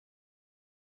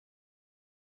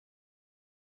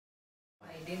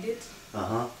did it.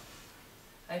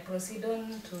 I proceed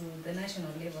on to the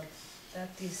national level.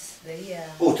 That is the year.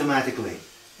 Automatically?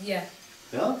 Yeah.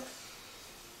 Yeah?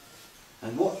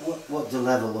 And what the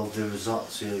level of the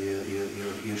results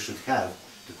you should have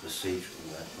to proceed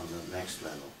on the next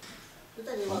level?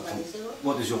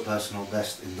 What is your personal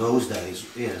best in those days,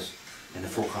 years, in the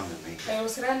 400 meters? I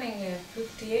was running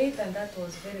 58 and that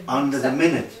was very big. Under the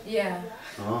minute? Yeah.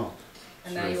 Oh.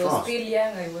 And I was still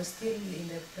young, I was still in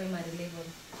the primary level.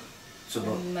 So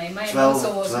my mind 12,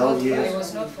 also was 12 years? I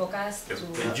was not focused to...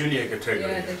 The junior category.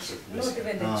 Yeah, not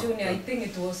even the junior, I think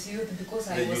it was youth because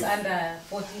I was under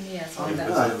 14 years.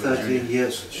 Right, 13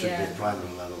 years should be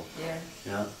primary level. Yeah.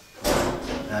 Yeah.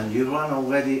 And you run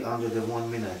already under the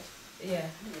 1 minute? Yeah.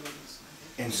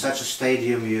 In such a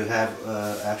stadium you have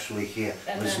actually here.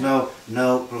 There's no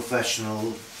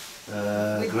professional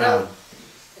ground.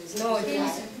 No,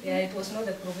 it was not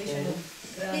a professional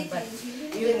ground, but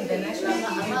during the national we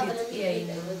did it here in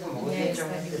the stadium.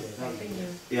 I think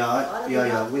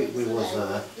yeah, we was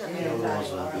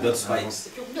without spikes.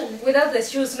 Without the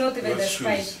shoes, not even the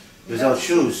spike. Without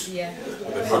shoes? Yeah.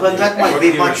 Oh, but that might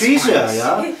be much easier,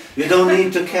 yeah? You don't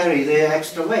need to carry the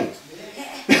extra weight.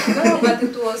 No, but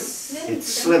it was... It's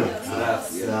slim.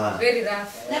 Rough. Very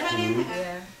rough.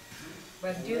 Yeah.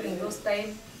 But during those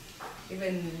time,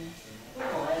 even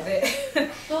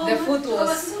the foot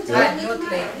was hard, not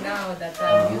like now that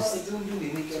I'm used to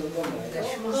the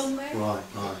shoes. Right.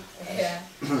 Yeah.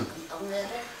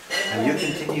 And you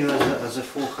continue as a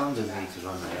 400 meter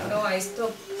runner, yeah? No, I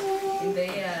stopped in the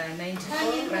year 94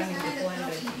 running the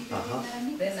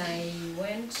 400. Then I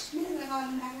went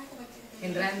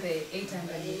and ran the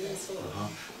 800 meters.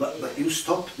 But you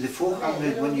stopped the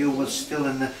 400 when you were still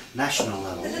in the national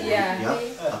level? Yeah.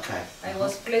 Okay. I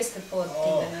was placed fourth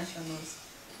in the nationals.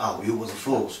 Oh, you were the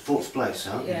fourth place,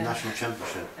 huh? Yeah. In the national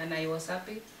championship. And I was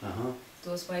happy. It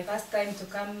was my first time to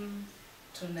come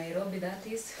to Nairobi, that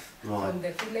is, from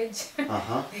the village.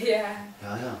 Yeah.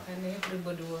 And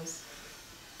everybody was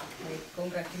like,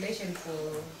 congratulations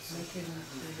for making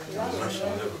the national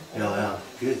level. Yeah,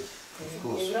 good. Of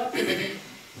course.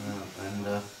 And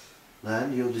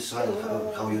then you decided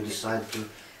how you decided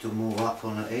to move up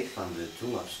on an 800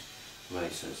 two-ups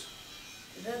races.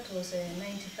 That was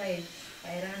 95. I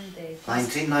ran the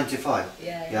 1995.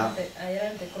 Yeah, I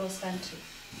ran the cross country.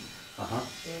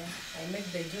 Yeah, I made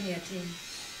the junior team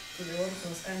to the world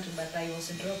cross country, but I was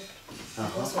dropped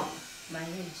because of my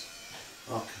age.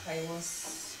 Okay. I was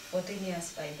 14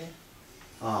 years by then.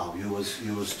 Oh, you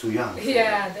was too young.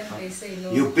 Yeah, then they say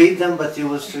no. You beat them, but you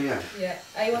was too young. Yeah,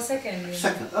 I was second.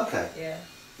 Second, okay. Yeah.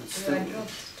 We were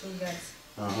dropped, 2 girls.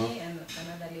 Me and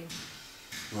another lady.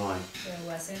 Right. We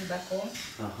were sent back home.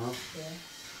 Yeah.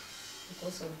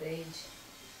 Because of the age.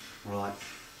 Right.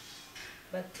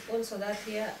 But also that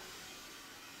year,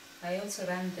 I also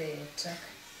ran the track.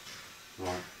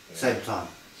 Right. Yeah. Same time.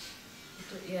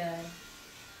 Yeah.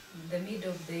 The mid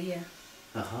of the year.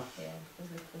 Yeah, because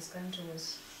the cross country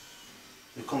was...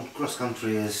 The cross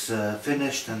country is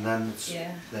finished and then it's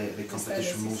the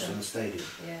competition moves in the stadium.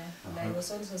 Yeah, and I was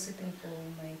also sitting for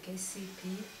my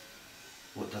KCP.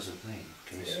 What does it mean?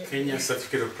 Kenya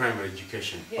Certificate of Primary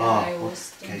Education. Yeah, I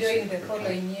was doing the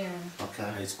following year.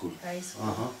 Okay. High school. High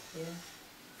school. Yeah.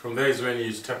 From there is when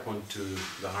you step onto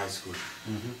the high school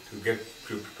to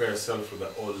prepare yourself for the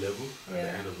O level at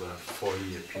the end of the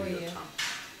 4-year period of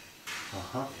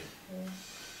time.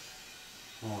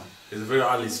 Right. It's a very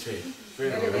early stage.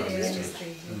 Very early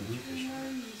stage.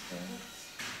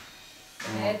 I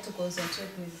had to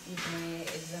concentrate with my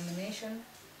examination.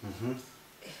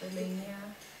 Following year,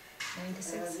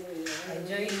 96, I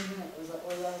joined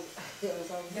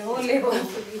the whole level,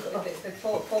 the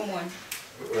Form 1.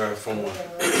 Form 1.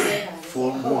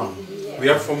 Form 1? We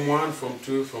have Form 1, Form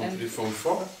 2, Form 3, Form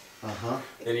 4.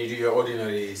 Then you do your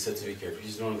ordinary certificate, which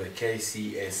is known as the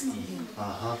KCSE.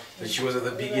 So she was at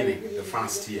the beginning, the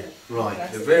first year.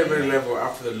 Right. The very level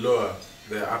after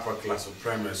the upper class of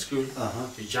primary school,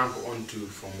 you jump onto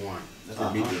Form 1. The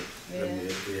medium.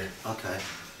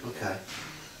 Okay.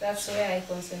 That's where I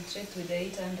concentrate with the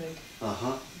 800.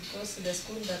 Because the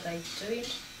school that I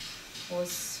joined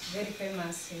was very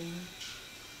famous in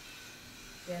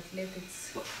the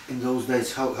athletics. In those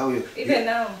days, how you... Even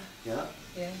now. Yeah?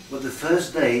 Yeah. But the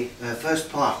first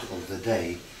part of the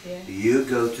day, you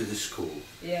go to the school.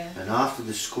 Yeah. And after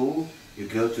the school, you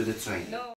go to the train. No.